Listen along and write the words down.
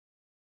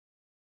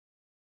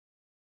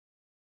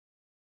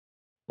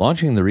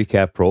Launching the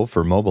ReCap Pro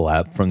for mobile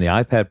app from the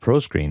iPad Pro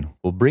screen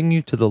will bring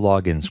you to the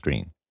login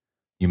screen.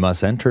 You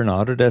must enter an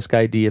Autodesk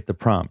ID at the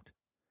prompt.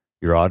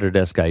 Your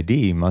Autodesk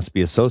ID must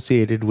be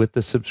associated with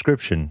the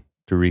subscription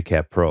to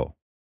ReCap Pro.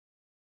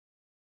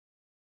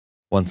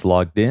 Once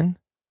logged in,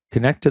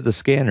 connect to the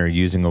scanner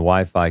using a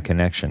Wi-Fi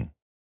connection.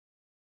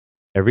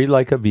 Every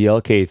Leica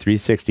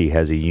BLK360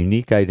 has a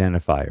unique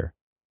identifier.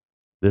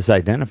 This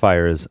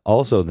identifier is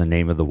also the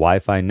name of the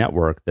Wi-Fi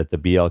network that the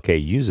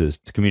BLK uses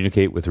to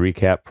communicate with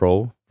ReCap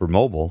Pro for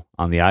mobile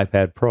on the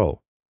iPad Pro.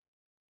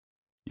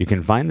 You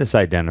can find this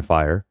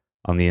identifier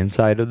on the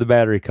inside of the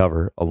battery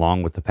cover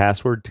along with the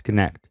password to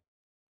connect.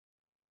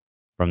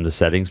 From the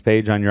settings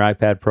page on your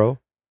iPad Pro,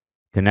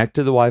 connect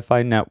to the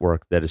Wi-Fi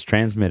network that is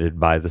transmitted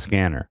by the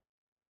scanner.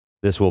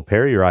 This will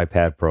pair your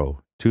iPad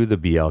Pro to the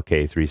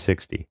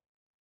BLK360.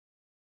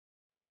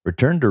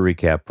 Return to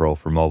ReCap Pro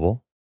for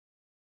mobile.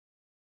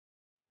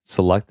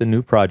 Select the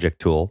new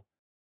project tool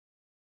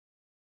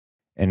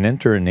and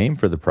enter a name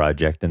for the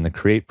project in the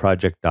Create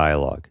Project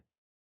dialog.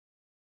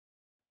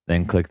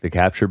 Then click the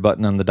Capture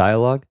button on the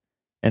dialog,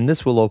 and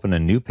this will open a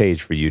new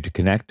page for you to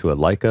connect to a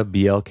Leica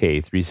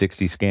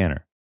BLK360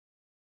 scanner.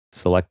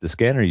 Select the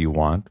scanner you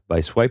want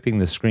by swiping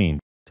the screen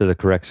to the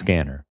correct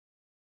scanner.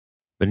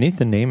 Beneath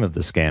the name of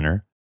the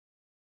scanner,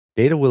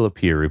 data will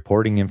appear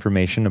reporting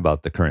information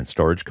about the current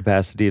storage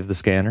capacity of the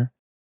scanner.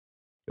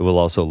 It will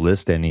also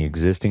list any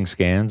existing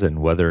scans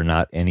and whether or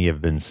not any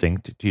have been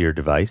synced to your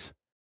device.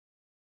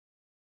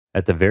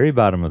 At the very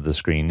bottom of the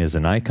screen is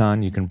an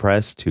icon you can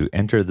press to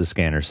enter the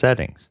scanner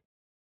settings.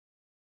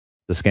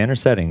 The scanner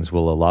settings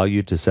will allow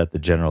you to set the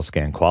general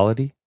scan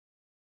quality,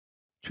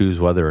 choose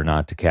whether or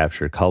not to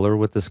capture color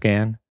with the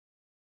scan,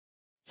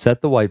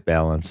 set the white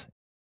balance,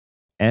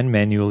 and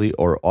manually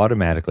or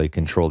automatically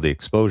control the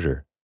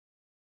exposure.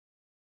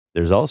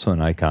 There's also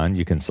an icon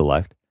you can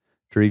select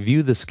to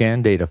review the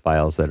scan data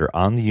files that are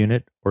on the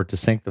unit or to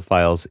sync the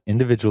files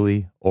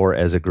individually or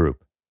as a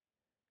group.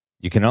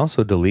 You can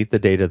also delete the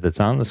data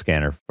that's on the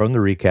scanner from the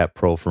ReCap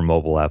Pro for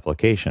mobile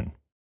application.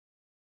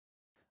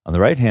 On the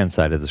right-hand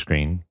side of the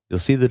screen, you'll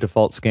see the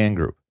default scan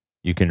group.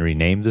 You can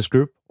rename this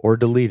group or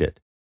delete it.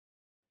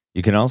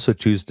 You can also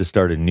choose to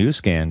start a new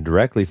scan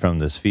directly from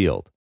this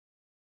field.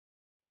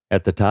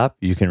 At the top,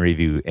 you can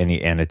review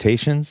any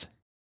annotations,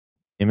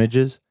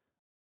 images,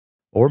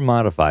 or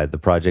modify the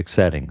project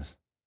settings.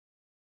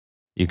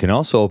 You can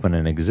also open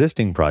an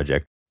existing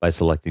project by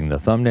selecting the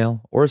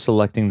thumbnail or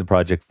selecting the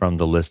project from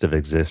the list of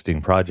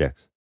existing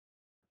projects.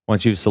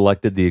 Once you've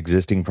selected the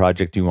existing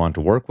project you want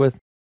to work with,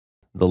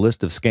 the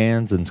list of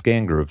scans and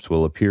scan groups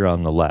will appear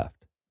on the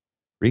left.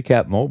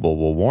 ReCap Mobile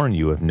will warn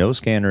you if no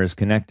scanner is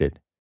connected.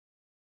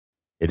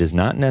 It is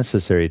not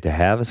necessary to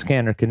have a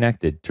scanner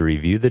connected to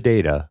review the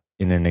data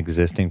in an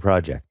existing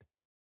project.